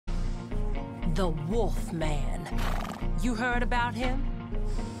The Wolf Man. You heard about him?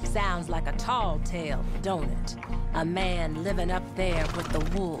 Sounds like a tall tale, don't it? A man living up there with the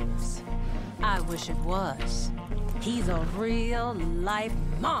wolves. I wish it was. He's a real-life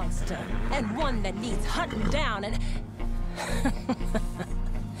monster, and one that needs hunting down and...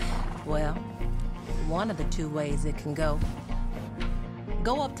 Well, one of the two ways it can go.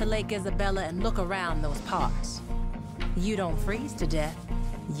 Go up to Lake Isabella and look around those parts. You don't freeze to death,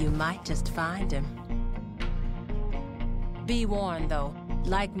 you might just find him. Be warned, though,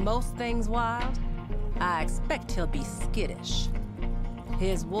 like most things wild, I expect he'll be skittish.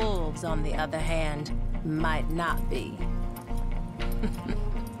 His wolves, on the other hand, might not be.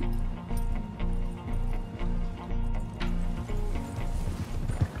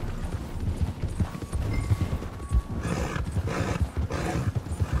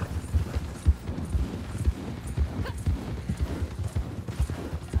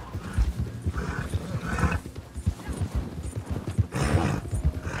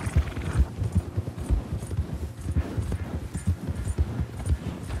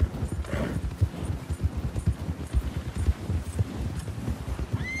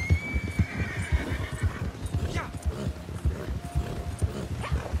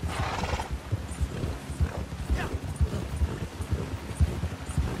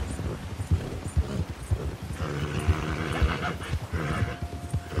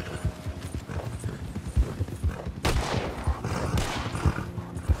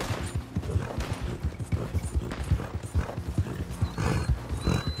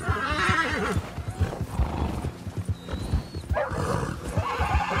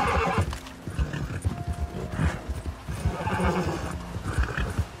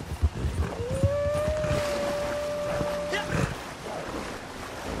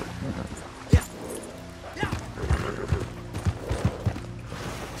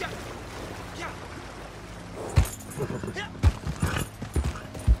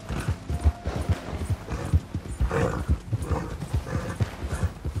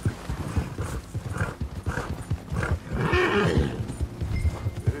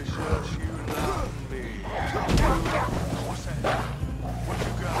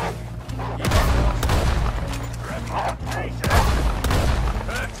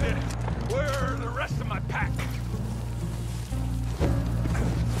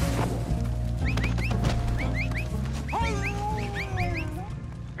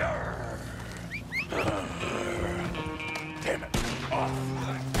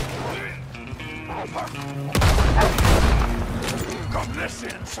 Come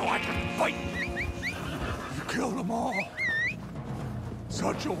listen so I can fight. You killed them all.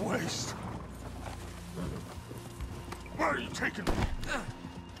 Such a waste. Where are you taking me?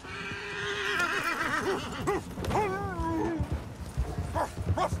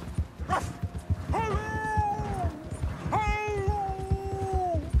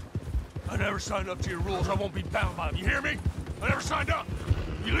 I never signed up to your rules. I won't be bound by them. You hear me? I never signed up.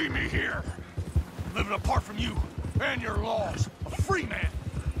 You leave me here. I'm living apart from you and your laws. A free man.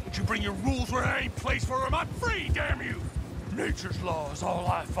 But you bring your rules where there ain't place for them. I'm free, damn you. Nature's law is all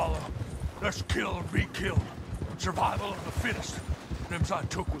I follow. Let's kill or be killed. Survival of the fittest. Them I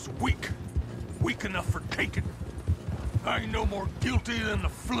took was weak. Weak enough for taking. I ain't no more guilty than the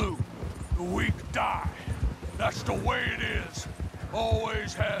flu. The weak die. That's the way it is.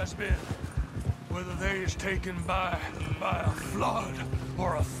 Always has been. Whether they is taken by a flood,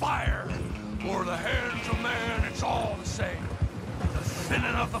 or a fire, or the hands of man, it's all the same. The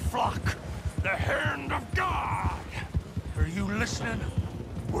thinning of the flock, the hand of God. Are you listening?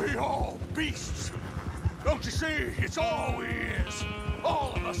 We all beasts. Don't you see? It's all we is.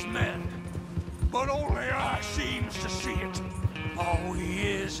 All of us men. But only I seems to see it. All we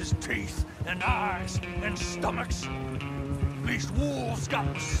is teeth and eyes and stomachs. At least wolves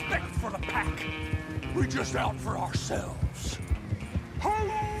got respect for the pack. We just out for ourselves.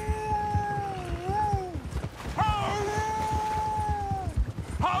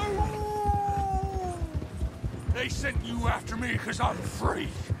 They sent you after me because I'm free.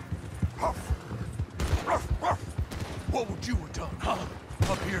 What would you have done, huh?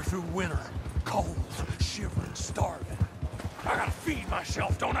 Up here through winter, cold, shivering, starving. I gotta feed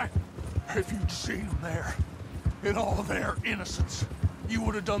myself, don't I? If you'd seen them there, in all their innocence, you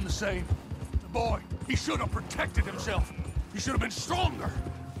would have done the same. The boy, he should have protected himself. He should have been stronger.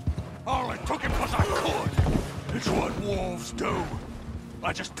 I only took him because I could. It's what wolves do.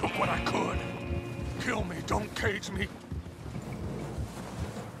 I just took what I could. Kill me, don't cage me.